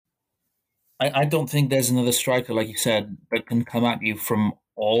I don't think there's another striker, like you said, that can come at you from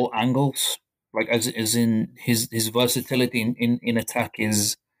all angles. Like as in his versatility in attack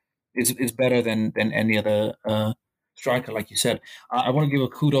is better than any other striker, like you said. I want to give a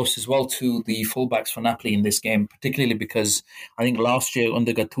kudos as well to the fullbacks for Napoli in this game, particularly because I think last year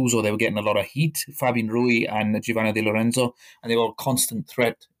under Gattuso they were getting a lot of heat. Fabian Rui and Giovanni Di Lorenzo, and they were a constant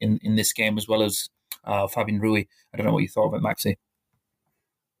threat in this game as well as Fabian Rui. I don't know what you thought of it, Maxi.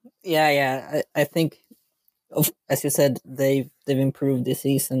 Yeah. I think, as you said, they've improved this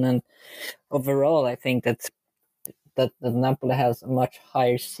season, and overall, I think that Napoli has a much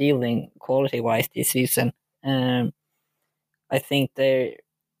higher ceiling quality wise this season. Um, I think they're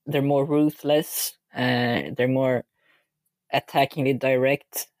more ruthless. They're more attackingly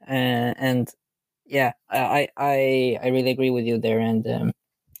direct, and yeah, I really agree with you there. And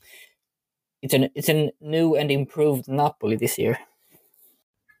it's a new and improved Napoli this year.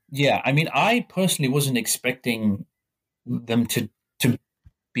 Yeah, I mean, I personally wasn't expecting them to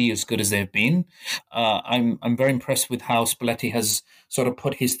be as good as they've been. I'm very impressed with how Spalletti has sort of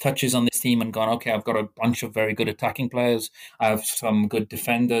put his touches on this team and gone, okay, I've got a bunch of very good attacking players. I have some good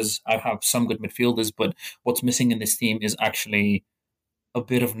defenders. I have some good midfielders. But what's missing in this team is actually a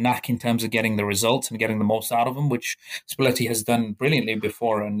bit of knack in terms of getting the results and getting the most out of them, which Spalletti has done brilliantly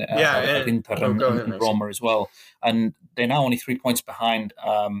before and Yeah, at Inter go ahead, and Roma as well. And they're now only 3 points behind,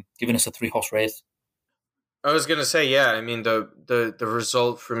 giving us a three-horse race. I was gonna say, yeah. I mean, the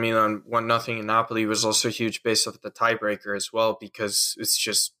result for Milan 1-0 in Napoli was also huge based off the tiebreaker as well, because it's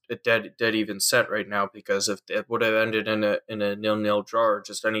just a dead even set right now. Because if it would have ended in a 0-0 draw or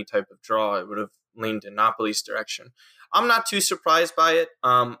just any type of draw, it would have leaned in Napoli's direction. I'm not too surprised by it.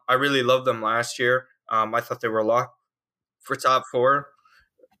 I really loved them last year. I thought they were locked for top four.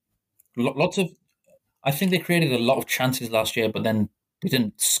 Lots of, I think they created a lot of chances last year, but then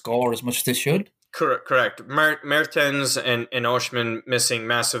didn't score as much as they should. Correct. Mertens and Oshman missing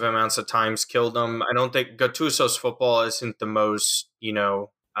massive amounts of times killed them. I don't think Gattuso's football isn't the most,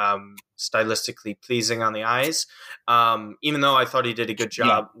 stylistically pleasing on the eyes. Even though I thought he did a good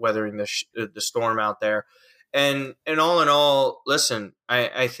job weathering the storm out there. And all in all, listen,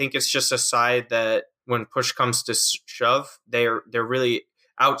 I think it's just a side that when push comes to shove, they're really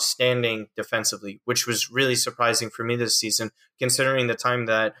outstanding defensively, which was really surprising for me this season, considering the time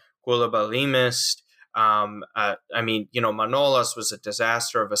that Koulibaly missed. Manolas was a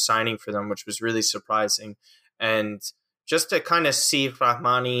disaster of a signing for them, which was really surprising. And just to kind of see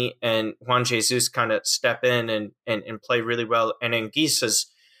Rahmani and Juan Jesus kind of step in and play really well. And Anguissa's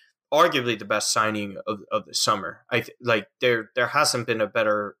arguably the best signing of the summer. There hasn't been a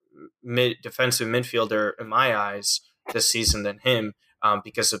better defensive midfielder in my eyes this season than him,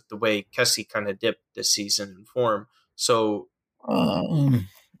 because of the way Kessie kind of dipped this season in form. So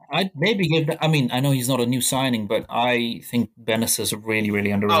I'd maybe give. I mean, I know he's not a new signing, but I think Benacer's really, really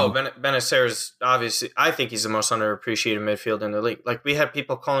underrated. Benacer's obviously. I think he's the most underappreciated midfielder in the league. Like, we had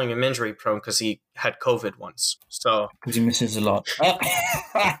people calling him injury prone because he had COVID once. So because he misses a lot.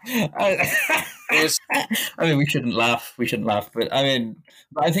 I mean, we shouldn't laugh. But I mean,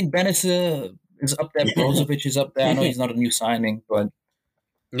 I think Benacer is up there. Brozovic is up there. I know he's not a new signing, but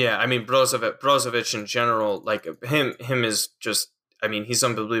yeah, I mean, Brozovic in general, like him is just. I mean, he's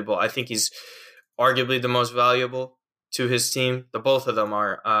unbelievable. I think he's arguably the most valuable to his team. The both of them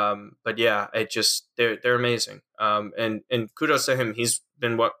are. But yeah, they're amazing. And kudos to him. He's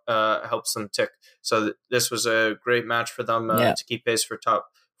been what helps them tick. So this was a great match for them to keep pace for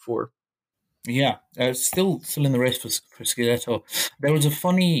top four. Yeah, still in the race for Scudetto. There was a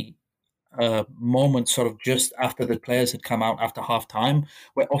funny moment sort of just after the players had come out after half time,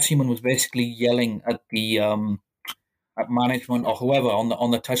 where Osimhen was basically yelling at the at management or whoever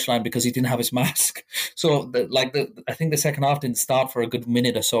on the touchline because he didn't have his mask. So I think the second half didn't start for a good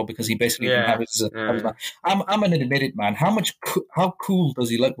minute or so because he basically didn't have his mask. I'm an admitted man. How cool does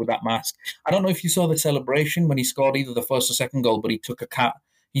he look with that mask? I don't know if you saw the celebration when he scored either the first or second goal, but he took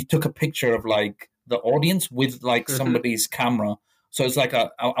a picture of like the audience with like somebody's camera. So it's like I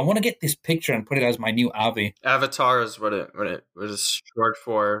want to get this picture and put it as my new Avi. Avatar is what it was short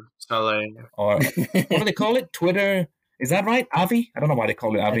for. So like, or what do they call it? Twitter. Is that right? Avi? I don't know why they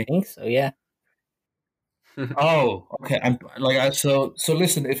call it Avi. I think so, yeah. Oh, okay. So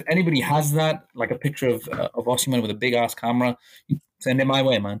listen, if anybody has that, like a picture of Osimhen with a big ass camera, send it my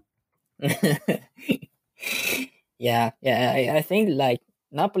way, man. Yeah. I think like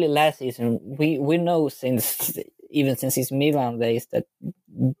Napoli last season, we know since his Milan days that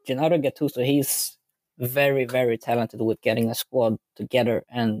Gennaro Gattuso, he's very, very talented with getting a squad together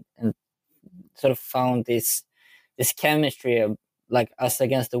and sort of found this chemistry like us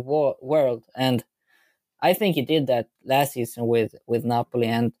against the world. And I think he did that last season with Napoli,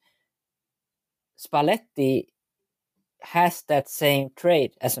 and Spalletti has that same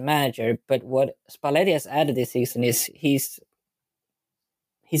trait as a manager. But what Spalletti has added this season is he's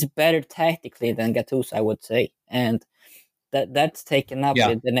better tactically than Gattuso, I would say, and that's taken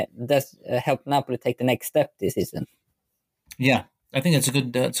Napoli. That's helped Napoli take the next step this season. Yeah, I think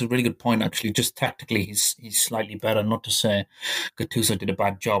that's a really good point. Actually, just tactically, he's slightly better. Not to say Gattuso did a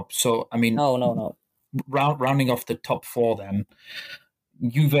bad job. So I mean, no. Rounding off the top four, then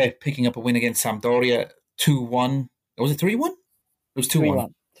Juve picking up a win against Sampdoria, 2-1. Was it 3-1? It was 2-1.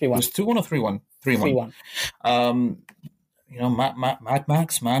 3-1. It was 2-1 or 3-1? 3-1. Mad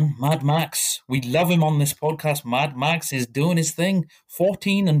Max, man. Mad Max. We love him on this podcast. Mad Max is doing his thing.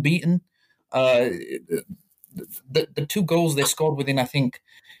 14 unbeaten. The two goals they scored within, I think,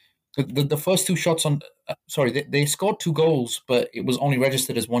 the first two shots on... they scored 2 goals, but it was only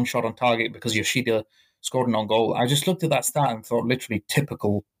registered as 1 shot on target because Yoshida scored an own goal. I just looked at that stat and thought, literally,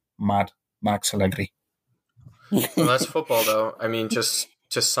 typical Mad Max Allegri. Well, that's football, though. I mean, just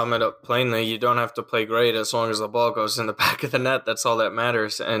to sum it up plainly, you don't have to play great as long as the ball goes in the back of the net. That's all that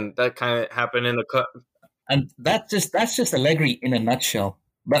matters. And that kind of happened in the cup. And that's just Allegri in a nutshell.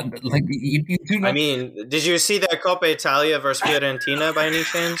 But like you do not... I mean, did you see that Coppa Italia versus Fiorentina by any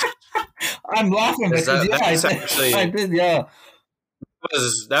chance? I'm laughing because I did. Yeah,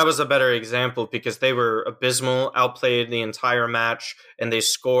 that was a better example because they were abysmal, outplayed the entire match, and they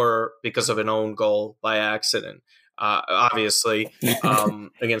score because of an own goal by accident. Obviously,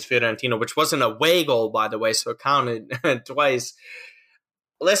 against Fiorentina, which wasn't a away goal, by the way, so it counted twice.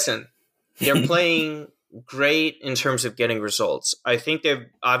 Listen, they're playing great in terms of getting results. I think they've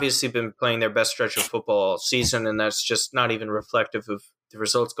obviously been playing their best stretch of football all season, and that's just not even reflective of the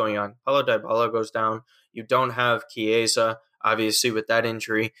results going on. Paulo Dybala goes down. You don't have Chiesa, obviously, with that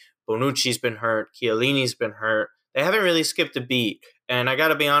injury. Bonucci's been hurt. Chiellini's been hurt. They haven't really skipped a beat. And I got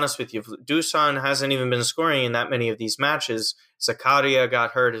to be honest with you, Dusan hasn't even been scoring in that many of these matches. Zakaria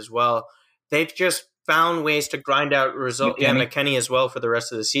got hurt as well. They've just found ways to grind out results. Yeah, McKennie as well for the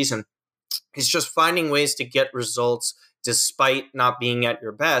rest of the season. He's just finding ways to get results despite not being at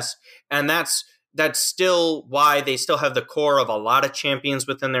your best. And that's still why they still have the core of a lot of champions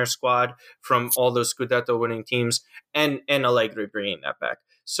within their squad from all those Scudetto winning teams and Allegri bringing that back.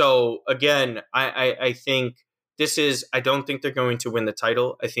 So again, I think I don't think they're going to win the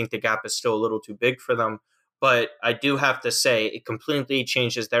title. I think the gap is still a little too big for them. But I do have to say it completely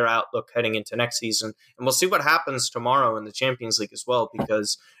changes their outlook heading into next season. And we'll see what happens tomorrow in the Champions League as well,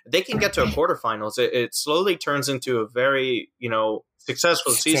 because if they can get to a quarterfinals, it slowly turns into a very,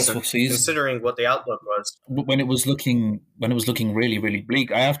 successful season, considering what the outlook was. When it was looking really, really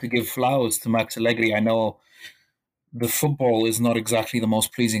bleak, I have to give flowers to Max Allegri. I know the football is not exactly the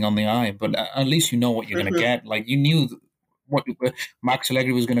most pleasing on the eye, but at least you know what you're going to get. Like, you knew what Max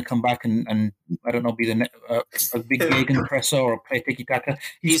Allegri was going to come back and I don't know, be a big gegenpresser or play tiki-taka.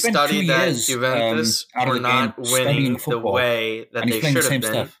 He spent studied 2 years Juventus out of the not game winning football, the way that they should have been.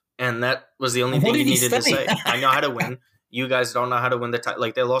 Stuff. And that was the only thing he needed to say. I know how to win. You guys don't know how to win the title.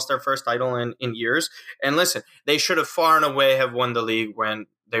 Like, they lost their first title in years. And listen, they should have far and away have won the league when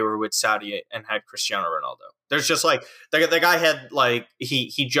they were with Saudi and had Cristiano Ronaldo. There's just like the guy had like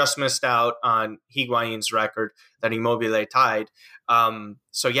he just missed out on Higuain's record that Immobile tied.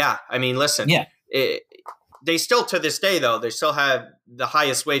 So yeah, I mean, listen, they still to this day though they still have the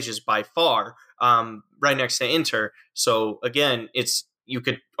highest wages by far, right next to Inter. So again, you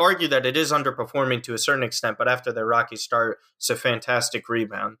could argue that it is underperforming to a certain extent, but after their rocky start, it's a fantastic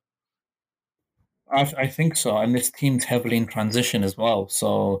rebound. I think so, and this team's heavily in transition as well.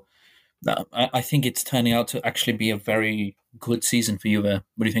 So I think it's turning out to actually be a very good season for Juve. What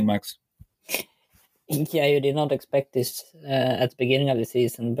do you think, Max? Yeah, you did not expect this at the beginning of the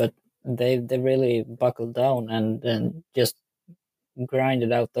season, but they really buckled down and just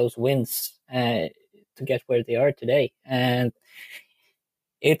grinded out those wins to get where they are today. And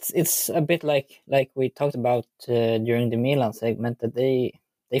it's a bit like we talked about during the Milan segment, that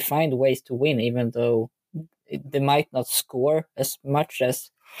they find ways to win, even though they might not score as much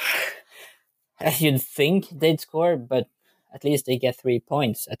as you'd think they'd score, but at least they get 3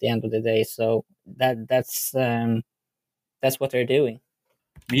 points at the end of the day. So that's what they're doing.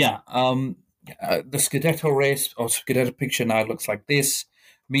 Yeah. The Scudetto race or Scudetto picture now looks like this: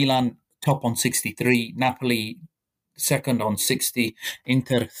 Milan top on 63, Napoli second on 60,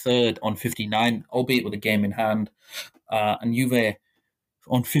 Inter third on 59, albeit with a game in hand, and Juve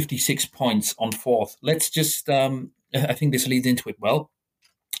on 56 points on fourth. Let's just, I think this leads into it well.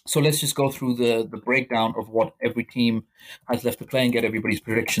 So let's just go through the breakdown of what every team has left to play and get everybody's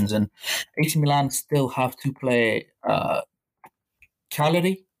predictions. And AC Milan still have to play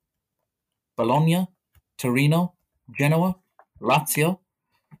Cagliari, Bologna, Torino, Genoa, Lazio,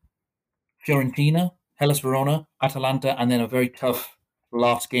 Fiorentina, Hellas Verona, Atalanta, and then a very tough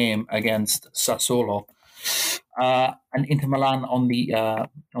last game against Sassuolo. And Inter Milan, on the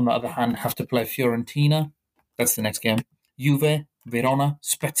other hand, have to play Fiorentina. That's the next game. Juve, Verona,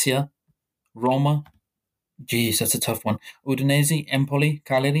 Spezia, Roma. Geez, that's a tough one. Udinese, Empoli,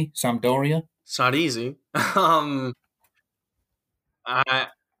 Cagliari, Sampdoria. It's not easy.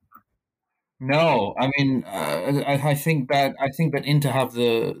 No, I mean, I think that Inter have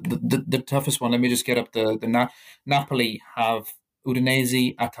the toughest one. Let me just get up the Napoli have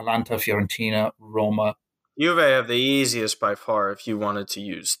Udinese, Atalanta, Fiorentina, Roma. Juve have the easiest by far if you wanted to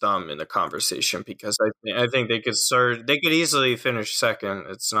use them in the conversation, because I think they could easily finish second.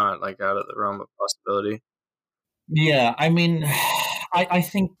 It's not like out of the realm of possibility. Yeah, I mean, I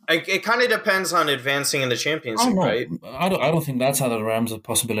think it kind of depends on advancing in the Champions League, right? I don't think that's out of the realms of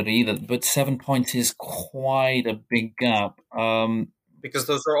possibility either. But 7 points is quite a big gap. Because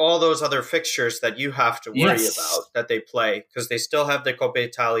those are all those other fixtures that you have to worry about that they play, because they still have the Coppa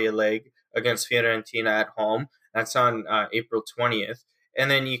Italia leg against Fiorentina at home. That's on April 20th.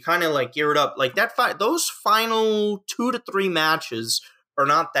 And then you kind of like gear it up. Like those final 2 to 3 matches are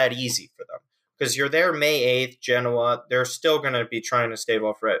not that easy for them, because you're there May 8th, Genoa. They're still going to be trying to stave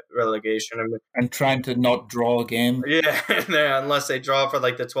off relegation. And trying to not draw a game. Yeah, unless they draw for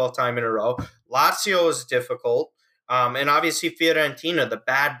like the 12th time in a row. Lazio is difficult. And obviously Fiorentina, the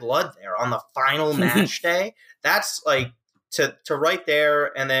bad blood there on the final match day. That's like to right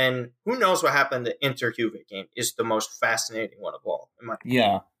there. And then who knows what happened. The Inter-Juve game is the most fascinating one of all.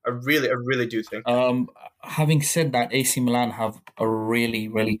 I really do think. Having said that, AC Milan have a really,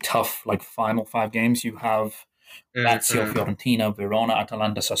 really tough like final 5 games. You have Lazio, Fiorentina, Verona,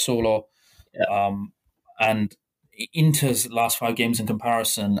 Atalanta, Sassuolo, and Inter's last 5 games in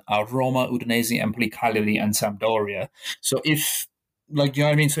comparison are Roma, Udinese, Empoli, Cagliari, and Sampdoria. So if, like, you know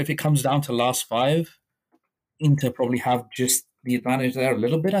what I mean? So if it comes down to last 5, Inter probably have just the advantage there a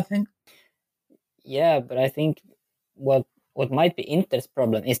little bit, I think. Yeah, but I think what might be Inter's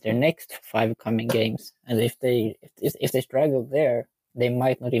problem is their next 5 coming games, and if they struggle there, they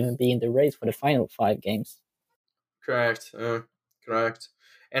might not even be in the race for the final 5 games. Correct.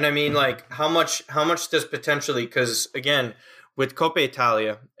 And I mean, like, how much does potentially, because again, with Coppa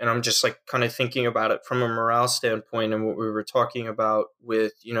Italia, and I'm just like kind of thinking about it from a morale standpoint and what we were talking about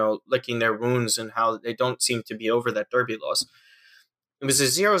with, licking their wounds and how they don't seem to be over that derby loss. It was a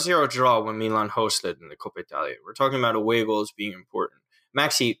 0-0 draw when Milan hosted in the Coppa Italia. We're talking about away goals being important.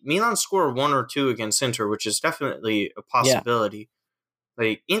 Maxi, Milan score 1 or 2 against Inter, which is definitely a possibility. Yeah.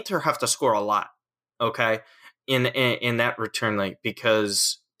 Like, Inter have to score a lot, okay, in that return leg,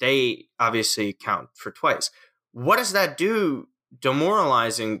 because they obviously count for twice. What does that do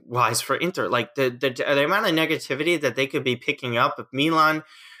demoralizing wise for Inter? Like the amount of negativity that they could be picking up if Milan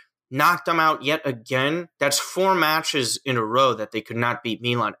knocked them out yet again. That's 4 matches in a row that they could not beat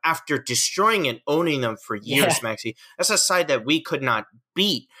Milan after destroying and owning them for years, Maxi. That's a side that we could not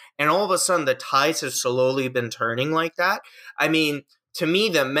beat. And all of a sudden the tides have slowly been turning like that. I mean, to me,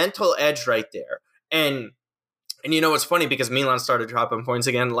 the mental edge right there. And it's funny because Milan started dropping points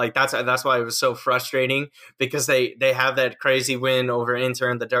again. Like that's why it was so frustrating, because they have that crazy win over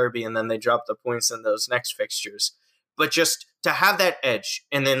Inter in the derby, and then they drop the points in those next fixtures. But just to have that edge,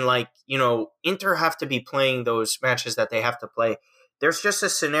 and then Inter have to be playing those matches that they have to play. There's just a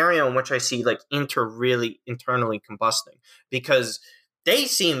scenario in which I see like Inter really internally combusting, because they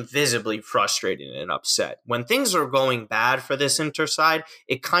seem visibly frustrated and upset. When things are going bad for this Inter side,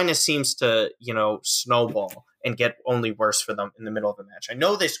 it kind of seems to, snowball and get only worse for them in the middle of the match. I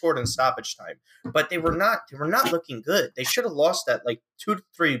know they scored in stoppage time, but they were not looking good. They should have lost that like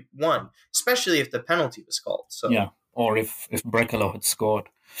 2-3-1, especially if the penalty was called. So yeah, or if Brekalo had scored.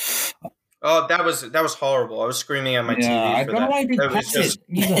 Oh, that was horrible. I was screaming at my TV. I don't know why he didn't pass it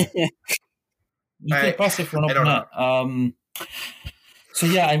either. He did pass it for an open net. So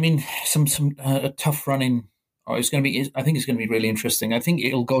yeah, I mean, some a tough running. It's going to be. I think it's going to be really interesting. I think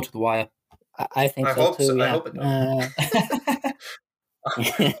it'll go to the wire. I think so too. Yeah. I hope it does.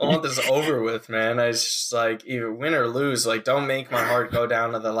 I want this over with, man. I just like, either win or lose. Like, don't make my heart go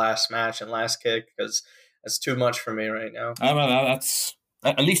down to the last match and last kick, because that's too much for me right now. That's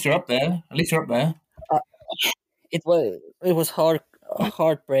at least you're up there. It was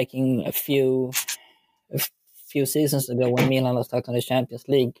heartbreaking a few seasons ago when Milan was stuck in the Champions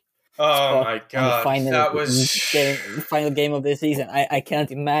League. Oh spot my on the god, that was final game of the season. I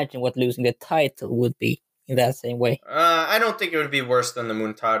can't imagine what losing the title would be in that same way. I don't think it would be worse than the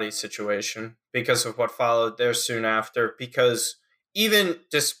Muntari situation because of what followed there soon after. Because even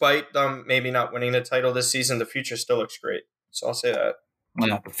despite them maybe not winning the title this season, the future still looks great. So I'll say that.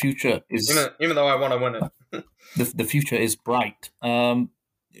 Yeah, the future is Even though I want to win it. the future is bright. A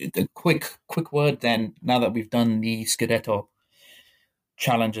quick word then. Now that we've done the Scudetto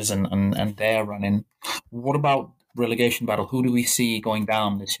challenges and their running, what about relegation battle? Who do we see going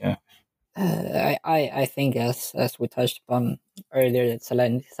down this year? I think as we touched upon earlier, that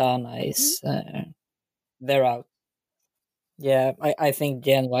Salernitana is they're out. Yeah, I think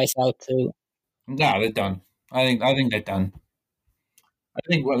Genoa is out too. Yeah, they're done. I think they're done. I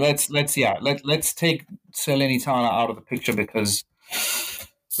think let's take Salernitana out of the picture because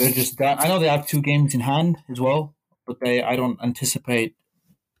they're just done. I know they have 2 games in hand as well, but I don't anticipate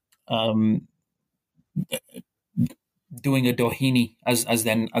um, doing a Doheny as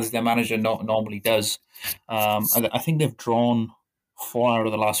their manager normally does. I think they've drawn 4 out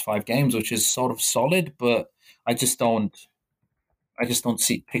of the last 5 games, which is sort of solid, but I just don't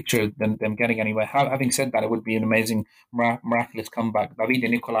picture them getting anywhere. Having said that, it would be an amazing, miraculous comeback. Davide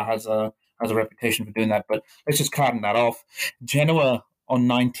Nicola has a reputation for doing that, but let's just carton that off. Genoa on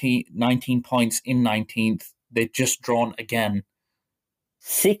 19 points in 19th. They've just drawn again.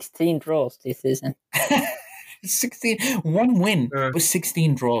 16 draws this season. 16, 1 win, but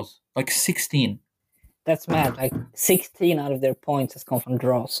 16 draws. Like 16. That's mad. Like 16 out of their points has come from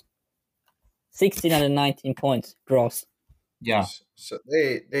draws. 16 out of 19 points draws. Yeah. So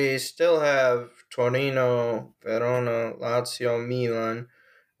they still have Torino, Verona, Lazio, Milan.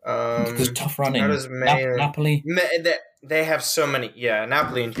 There's tough running. Napoli. They have so many. Yeah,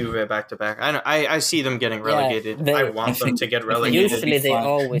 Napoli and Juve back to back. I see them getting relegated. I want them to get relegated. Usually they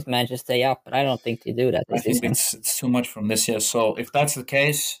always manage to stay up, but I don't think they do that. I think it's too much from this year. So if that's the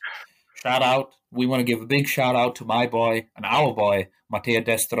case, shout out. We want to give a big shout out to my boy and our boy, Matteo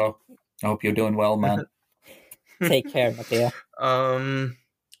Destro. I hope you're doing well, man. Take care, Matteo.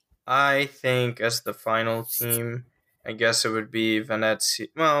 I think as the final team, I guess it would be Venezia.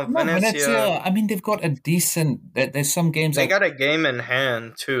 Well, Venezia. I mean, they've got a decent. There's some games they got a game in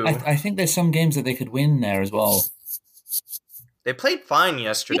hand too. I think there's some games that they could win there as well. They played fine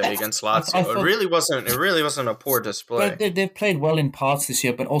yesterday against Lazio. It really wasn't a poor display. They've played well in parts this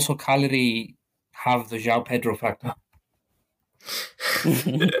year, but also Cagliari have the João Pedro factor.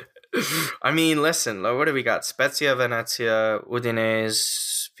 I mean, listen, what do we got? Spezia, Venezia,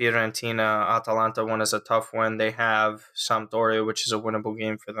 Udinese, Fiorentina, Atalanta. One is a tough one. They have Sampdoria, which is a winnable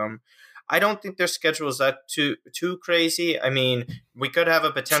game for them. I don't think their schedule is that too crazy. I mean, we could have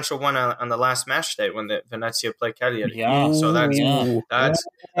a potential one on the last match day when the Venezia play Cagliari. Yeah, so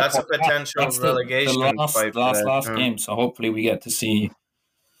that's a potential relegation the last game. So hopefully we get to see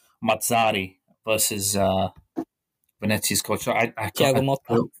Mazzari versus Venezia's coach. So Thiago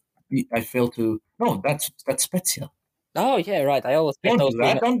Motta. I fail to. No, that's Spezia. Oh yeah, right. I always don't do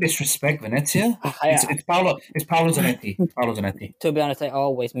that. Don't disrespect Venezia. It's Paolo Zanetti. Paolo Zanetti. To be honest, I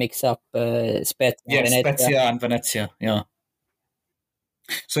always mix up Spezia. Yeah, Spezia and Venezia. Yeah.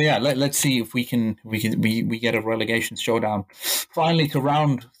 So yeah, let's see if we get a relegation showdown. Finally, to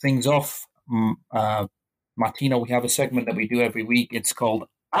round things off, Martino, we have a segment that we do every week. It's called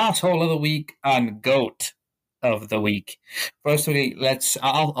Asshole of the Week and Goat of the Week. Firstly,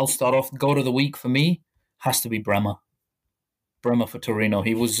 I'll start off. Goat of the Week for me has to be Bremer. Bremer for Torino.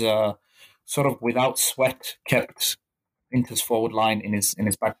 He was sort of without sweat kept Inter's forward line in his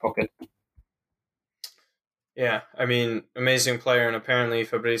back pocket. Yeah, I mean, amazing player, and apparently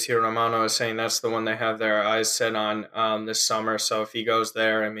Fabrizio Romano is saying that's the one they have their eyes set on this summer. So if he goes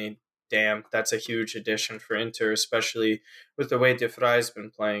there, I mean, damn, that's a huge addition for Inter, especially with the way De Vrij has been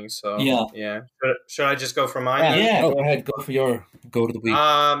playing. So yeah. Should I just go for mine? Yeah, go ahead. Go for your go to the week.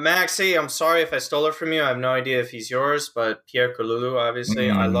 Maxi, I'm sorry if I stole it from you. I have no idea if he's yours, but Pierre Kalulu, obviously,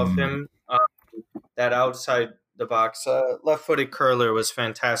 I love him. That outside the box left-footed curler was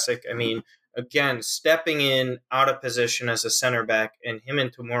fantastic. I mean, again, stepping in out of position as a center back, and him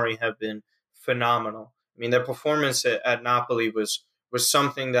and Tomori have been phenomenal. I mean, their performance at Napoli was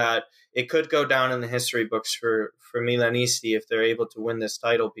something that it could go down in the history books for Milanisti if they're able to win this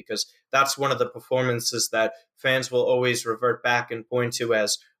title, because that's one of the performances that fans will always revert back and point to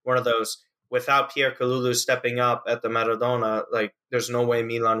as one of those. Without Pierre Kalulu stepping up at the Maradona, like, there's no way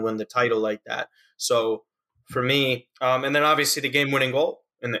Milan win the title like that. So for me, and then obviously the game-winning goal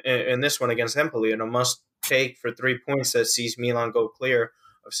in this one against Empoli, and a must-take for 3 points that sees Milan go clear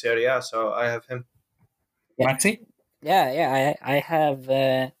of Serie A. So I have him. Maxi? Yeah. I have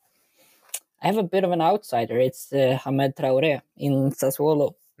I have a bit of an outsider. It's Hamed Traoré in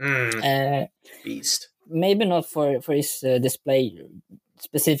Sassuolo. Beast. Maybe not for his display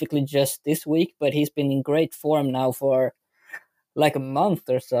specifically just this week, but he's been in great form now for like a month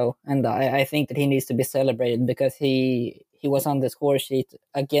or so, and I think that he needs to be celebrated because he was on the score sheet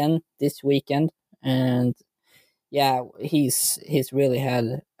again this weekend, and yeah, he's really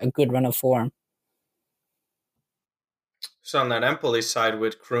had a good run of form. So on that Empoli side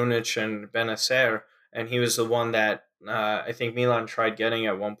with Krunic and Benacer, and he was the one that I think Milan tried getting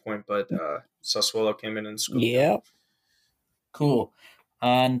at one point, but Sassuolo came in and scooped him. Cool.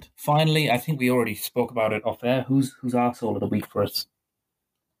 And finally, I think we already spoke about it off air. Who's Arsehole of the week for us?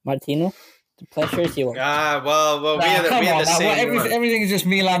 Martino, the pleasure is yours. Well, we had the same one. Everything is just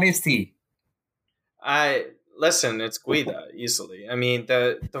Milanisti. Listen, it's Guida easily. I mean,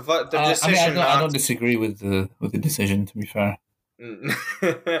 the decision. I don't disagree with the decision. To be fair,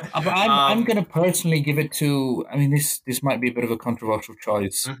 but I'm going to personally give it to. I mean, this might be a bit of a controversial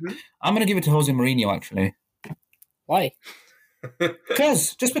choice. Mm-hmm. I'm going to give it to Jose Mourinho. Actually, why?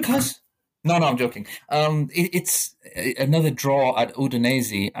 Because. No, I'm joking. It's another draw at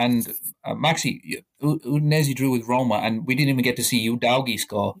Udinese, and Maxi, Udinese drew with Roma, and we didn't even get to see Udogie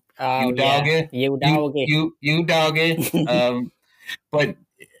score. Udogie. But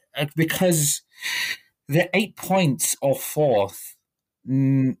because they're 8 points off fourth,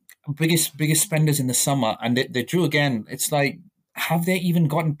 biggest spenders in the summer, and they drew again. It's like, have they even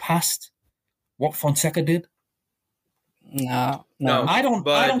gotten past what Fonseca did? No, I don't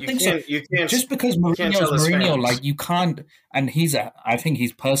think so. You can't, just because Mourinho's Mourinho, like you can't, and I think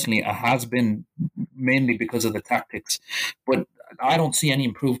he's personally a has been mainly because of the tactics, but I don't see any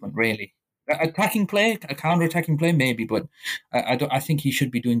improvement really. Attacking play, a counter-attacking play, maybe, but I think he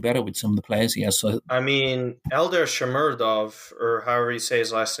should be doing better with some of the players he has. So I mean, Eldar Shomurodov, or however you say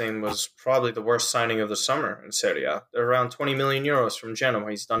his last name, was probably the worst signing of the summer in Serie A. They're around 20 million euros from Genoa.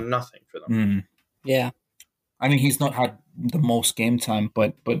 He's done nothing for them. Yeah. I mean, he's not had the most game time,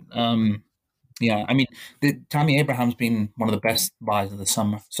 but yeah. I mean, Tammy Abraham's been one of the best buys of the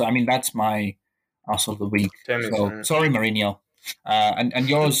summer. So, I mean, that's my arsehole of the week. So, sorry, Mourinho. And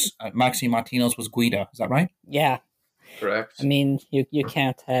yours, Maxi Martinez, was Guida. Is that right? Yeah. Correct. I mean, you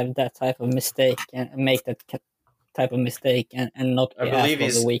can't have that type of mistake and make that type of mistake and not be arsehole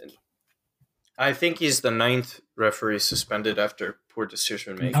of the week. I think he's the 9th referee suspended after poor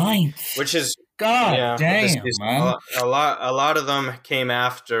decision making. 9th? Which is... God damn, man. A lot of them came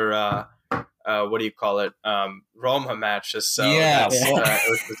after what do you call it? Roma matches. So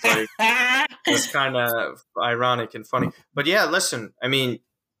it's kind of ironic and funny. But yeah, listen, I mean,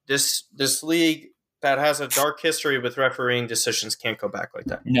 this league that has a dark history with refereeing decisions can't go back like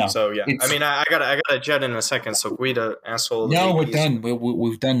that. No. So yeah, I mean, I got a jet in a second. So Guida, arsehole. No, we're done.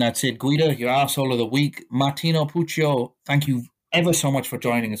 We've done. That's it. Guida, your arsehole of the week. Martino Puccio, thank you ever so much for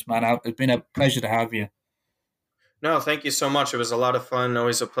joining us, man. It's been a pleasure to have you. No, thank you so much. It was a lot of fun.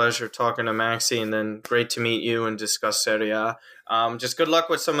 Always a pleasure talking to Maxi, and then great to meet you and discuss Serie A. Just good luck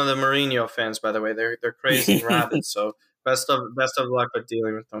with some of the Mourinho fans, by the way. They're crazy and rabid. So best of luck with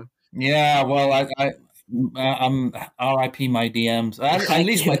dealing with them. Yeah, well, I'm RIP my DMs. At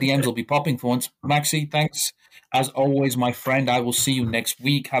least my DMs will be popping for once. Maxi, thanks. As always, my friend, I will see you next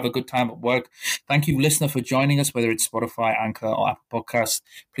week. Have a good time at work. Thank you, listener, for joining us, whether it's Spotify, Anchor, or Apple Podcasts.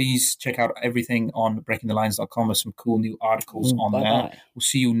 Please check out everything on breakingthelines.com. There's some cool new articles on there. We'll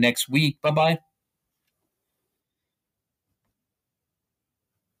see you next week. Bye-bye.